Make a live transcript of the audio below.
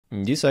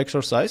In this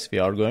exercise, we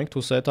are going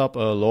to set up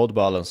a load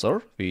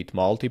balancer with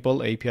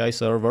multiple API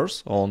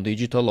servers on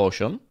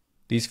DigitalOcean.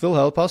 This will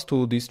help us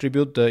to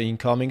distribute the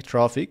incoming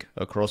traffic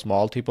across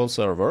multiple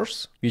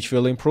servers, which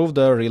will improve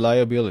the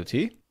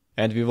reliability,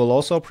 and we will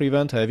also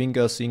prevent having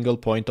a single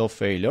point of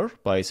failure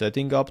by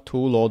setting up two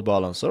load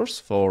balancers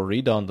for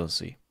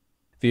redundancy.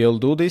 We'll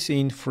do this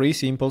in 3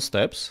 simple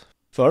steps.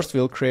 First,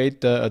 we'll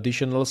create the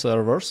additional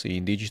servers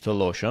in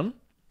DigitalOcean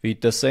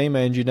with the same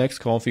Nginx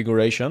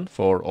configuration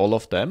for all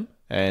of them,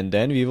 and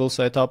then we will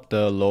set up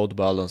the load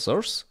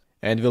balancers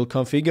and we'll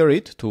configure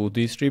it to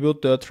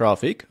distribute the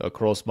traffic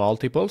across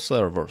multiple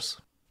servers.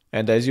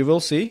 And as you will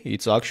see,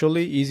 it's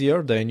actually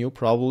easier than you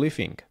probably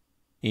think.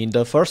 In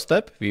the first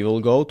step, we will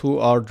go to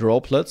our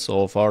droplets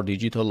of our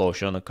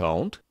DigitalOcean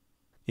account.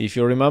 If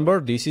you remember,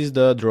 this is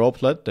the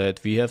droplet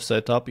that we have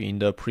set up in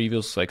the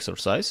previous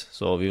exercise.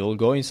 So we will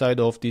go inside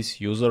of this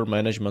user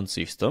management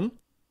system.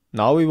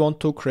 Now we want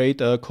to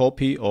create a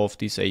copy of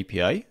this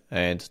API,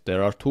 and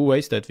there are 2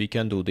 ways that we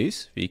can do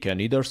this. We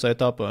can either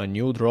set up a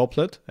new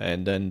droplet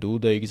and then do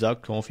the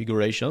exact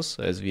configurations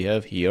as we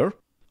have here,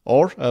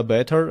 or a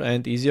better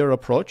and easier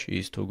approach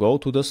is to go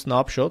to the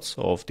snapshots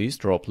of this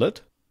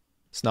droplet.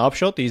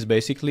 Snapshot is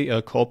basically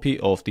a copy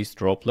of this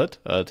droplet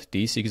at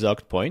this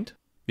exact point.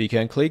 We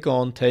can click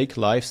on Take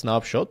Live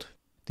Snapshot.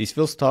 This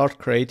will start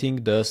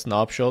creating the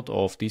snapshot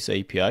of this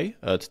API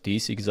at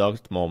this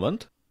exact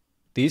moment.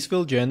 This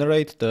will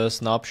generate the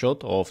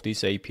snapshot of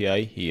this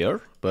API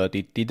here, but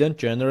it didn't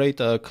generate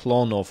a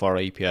clone of our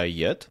API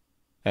yet.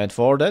 And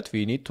for that,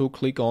 we need to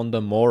click on the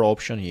More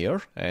option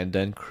here and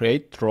then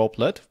create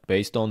droplet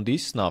based on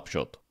this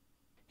snapshot.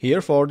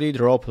 Here for the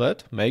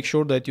droplet, make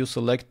sure that you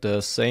select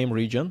the same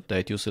region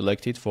that you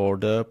selected for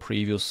the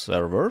previous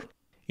server.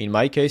 In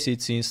my case,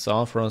 it's in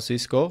San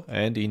Francisco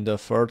and in the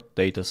 3rd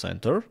data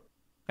center.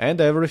 And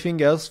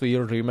everything else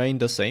will remain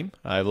the same.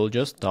 I will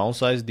just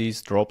downsize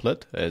this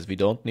droplet as we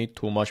don't need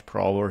too much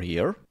power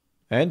here.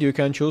 And you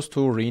can choose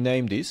to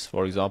rename this.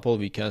 For example,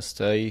 we can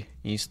say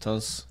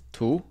instance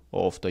 2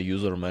 of the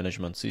user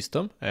management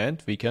system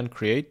and we can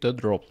create the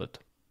droplet.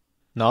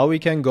 Now we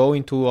can go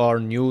into our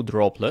new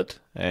droplet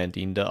and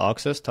in the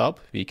Access tab,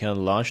 we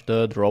can launch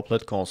the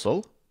droplet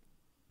console.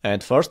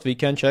 And first we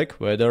can check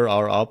whether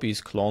our app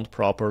is cloned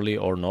properly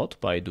or not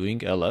by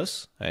doing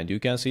ls, and you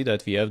can see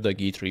that we have the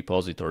Git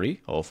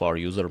repository of our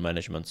user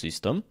management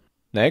system.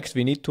 Next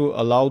we need to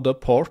allow the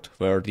port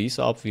where this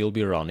app will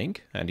be running,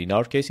 and in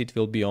our case it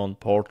will be on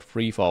port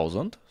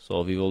 3000,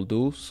 so we will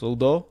do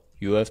sudo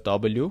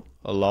ufw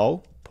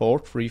allow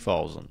port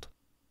 3000.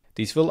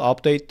 This will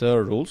update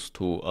the rules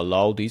to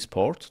allow this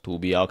port to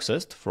be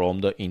accessed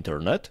from the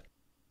internet.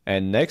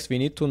 And next we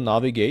need to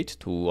navigate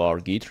to our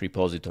Git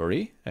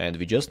repository and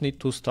we just need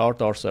to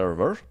start our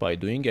server by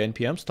doing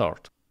npm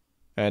start.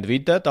 And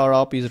with that our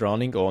app is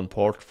running on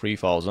port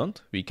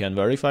 3000. We can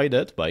verify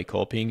that by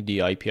copying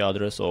the IP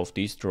address of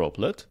this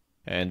droplet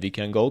and we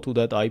can go to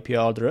that IP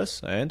address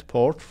and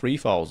port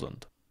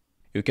 3000.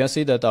 You can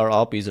see that our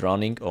app is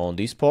running on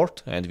this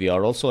port and we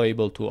are also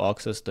able to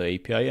access the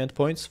API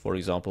endpoints. For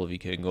example, we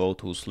can go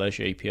to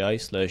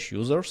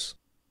 /API/users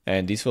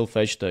and this will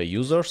fetch the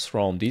users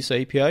from this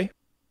API.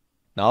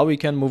 Now we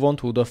can move on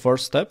to the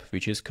first step,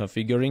 which is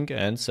configuring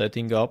and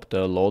setting up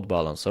the load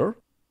balancer.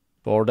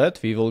 For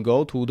that, we will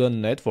go to the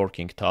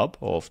networking tab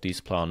of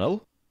this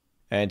panel.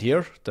 And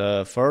here,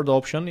 the 3rd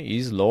option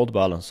is load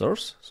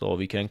balancers. So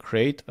we can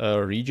create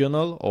a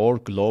regional or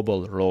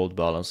global load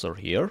balancer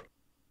here.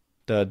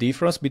 The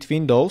difference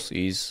between those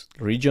is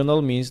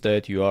regional means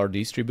that you are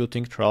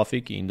distributing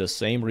traffic in the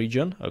same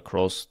region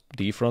across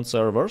different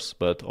servers,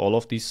 but all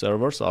of these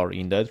servers are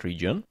in that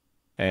region.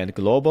 And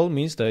global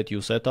means that you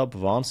set up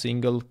one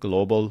single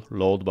global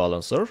load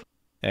balancer,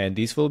 and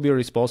this will be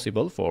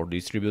responsible for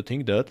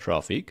distributing the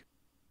traffic.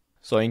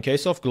 So in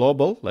case of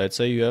global, let's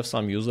say you have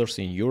some users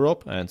in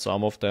Europe and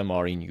some of them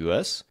are in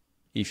US.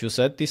 If you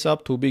set this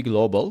up to be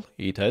global,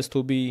 it has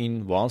to be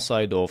in one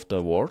side of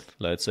the world.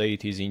 Let's say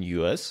it is in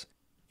US.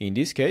 In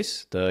this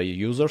case, the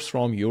users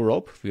from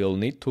Europe will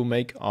need to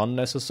make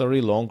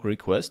unnecessary long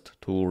requests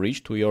to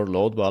reach to your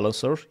load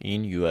balancer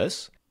in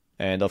US.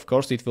 And of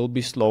course it will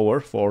be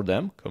slower for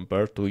them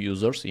compared to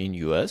users in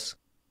US.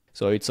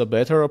 So it's a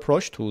better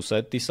approach to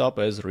set this up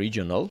as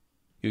regional.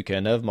 You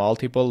can have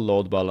multiple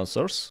load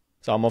balancers.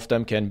 Some of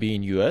them can be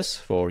in US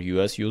for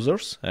US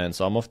users and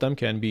some of them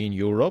can be in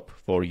Europe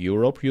for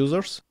Europe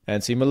users.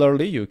 And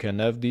similarly, you can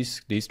have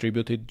this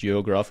distributed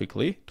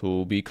geographically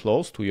to be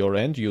close to your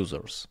end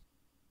users.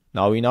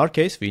 Now in our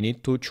case, we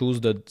need to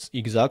choose the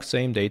exact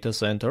same data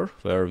center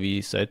where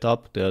we set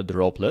up the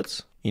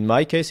droplets. In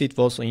my case, it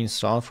was in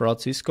San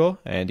Francisco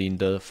and in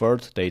the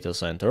 3rd data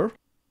center.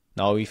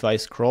 Now if I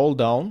scroll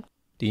down,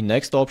 the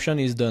next option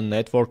is the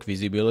network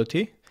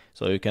visibility.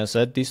 So you can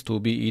set this to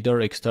be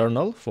either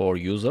external for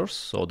users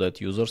so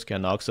that users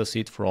can access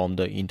it from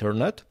the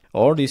internet,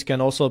 or this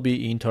can also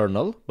be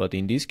internal, but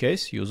in this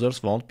case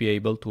users won't be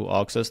able to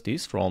access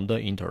this from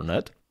the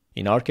internet.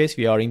 In our case,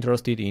 we are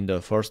interested in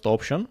the first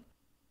option.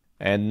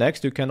 And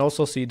next you can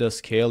also see the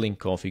scaling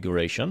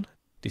configuration.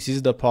 This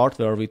is the part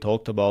where we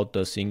talked about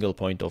the single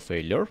point of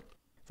failure.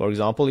 For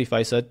example, if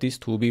I set this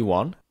to be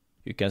 1,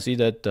 you can see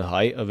that the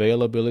high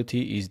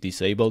availability is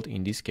disabled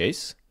in this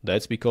case.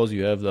 That's because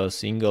you have the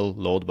single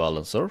load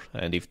balancer,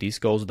 and if this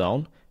goes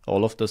down,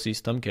 all of the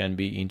system can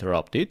be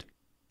interrupted.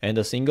 And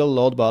a single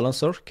load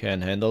balancer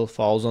can handle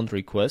 1000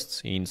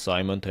 requests in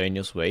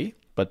simultaneous way.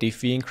 But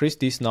if we increase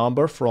this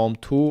number from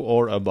 2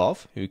 or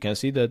above, you can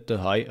see that the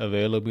high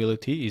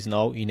availability is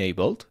now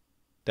enabled.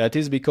 That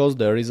is because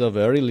there is a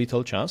very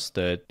little chance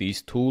that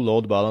these two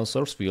load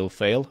balancers will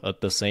fail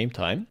at the same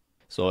time.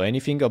 So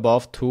anything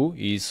above 2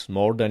 is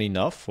more than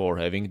enough for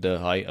having the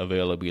high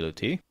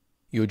availability.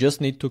 You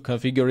just need to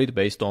configure it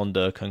based on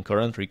the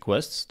concurrent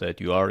requests that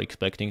you are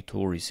expecting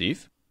to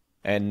receive.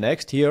 And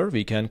next here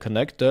we can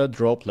connect the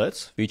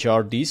droplets, which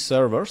are these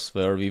servers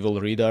where we will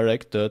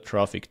redirect the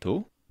traffic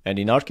to. And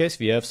in our case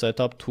we have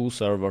set up 2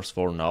 servers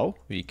for now.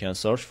 We can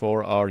search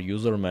for our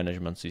user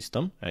management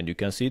system and you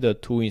can see the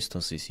 2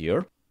 instances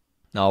here.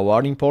 Now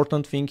one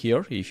important thing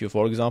here, if you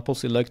for example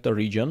select a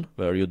region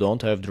where you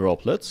don't have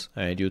droplets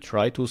and you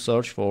try to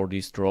search for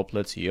these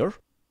droplets here,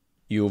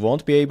 you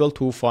won't be able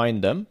to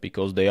find them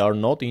because they are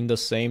not in the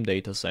same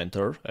data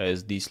center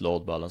as this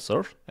load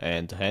balancer,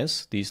 and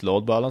hence this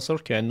load balancer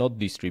cannot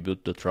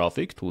distribute the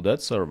traffic to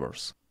that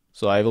servers.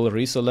 So I will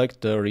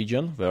reselect the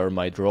region where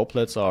my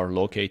droplets are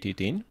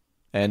located in,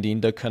 and in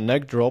the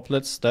connect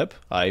droplets step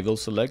I will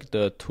select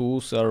the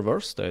 2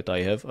 servers that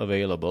I have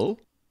available.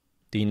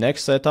 The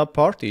next setup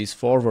part is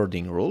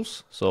forwarding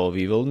rules, so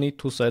we will need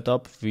to set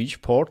up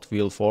which port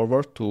will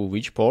forward to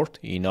which port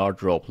in our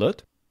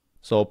droplet.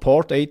 So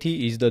port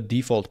 80 is the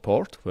default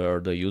port where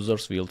the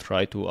users will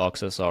try to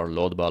access our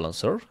load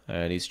balancer,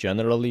 and it's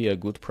generally a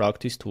good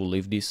practice to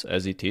leave this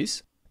as it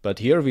is. But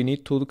here we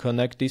need to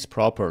connect this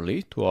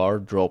properly to our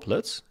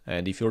droplets,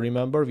 and if you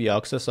remember we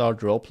access our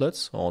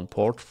droplets on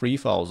port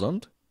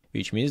 3000,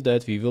 which means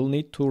that we will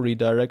need to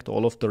redirect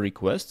all of the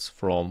requests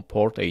from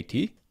port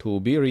 80 to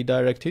be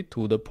redirected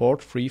to the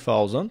port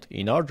 3000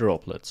 in our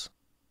droplets.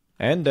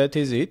 And that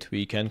is it.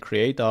 We can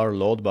create our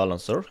load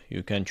balancer.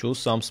 You can choose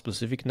some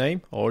specific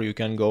name or you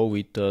can go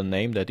with the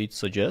name that it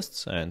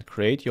suggests and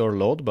create your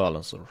load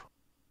balancer.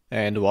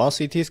 And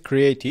once it is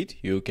created,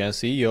 you can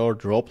see your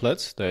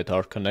droplets that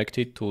are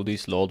connected to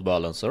this load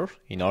balancer.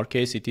 In our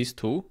case it is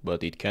 2,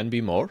 but it can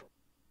be more.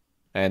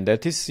 And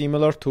that is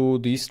similar to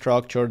this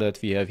structure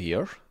that we have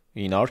here.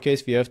 In our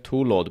case we have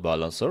 2 load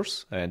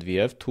balancers and we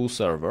have 2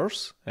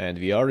 servers, and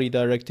we are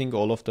redirecting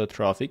all of the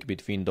traffic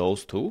between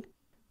those 2.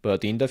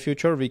 But in the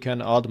future we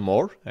can add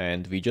more,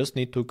 and we just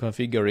need to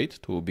configure it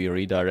to be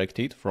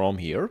redirected from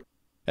here.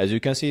 As you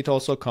can see, it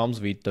also comes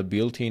with the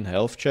built-in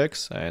health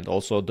checks and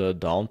also the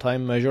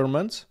downtime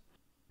measurements.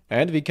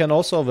 And we can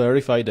also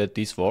verify that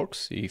this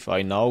works. If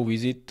I now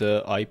visit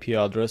the IP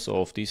address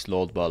of this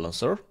load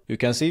balancer, you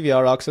can see we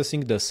are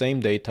accessing the same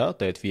data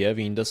that we have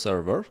in the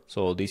server.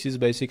 So this is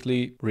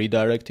basically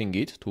redirecting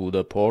it to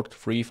the port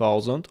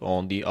 3000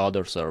 on the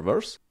other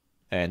servers.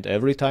 And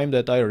every time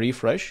that I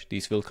refresh,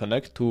 this will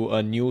connect to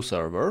a new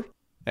server.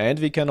 And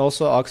we can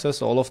also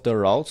access all of the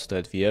routes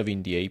that we have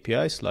in the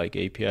APIs, like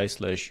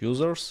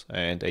API/users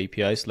and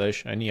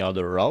API/any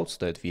other routes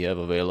that we have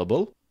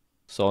available.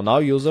 So now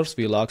users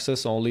will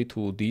access only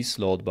to this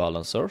load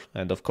balancer,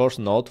 and of course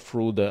not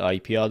through the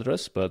IP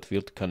address but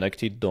with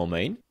connected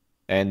domain.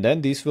 And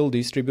then this will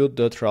distribute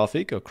the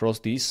traffic across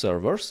these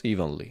servers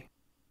evenly.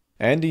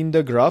 And in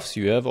the graphs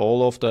you have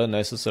all of the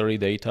necessary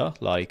data,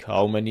 like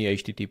how many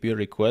HTTP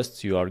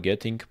requests you are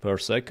getting per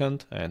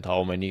second and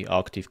how many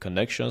active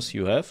connections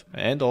you have,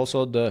 and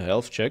also the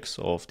health checks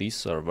of these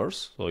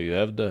servers. So you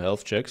have the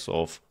health checks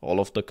of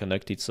all of the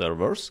connected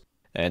servers,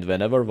 and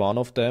whenever one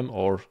of them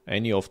or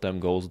any of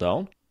them goes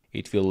down,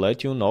 it will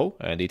let you know,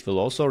 and it will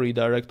also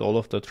redirect all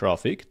of the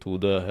traffic to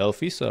the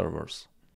healthy servers.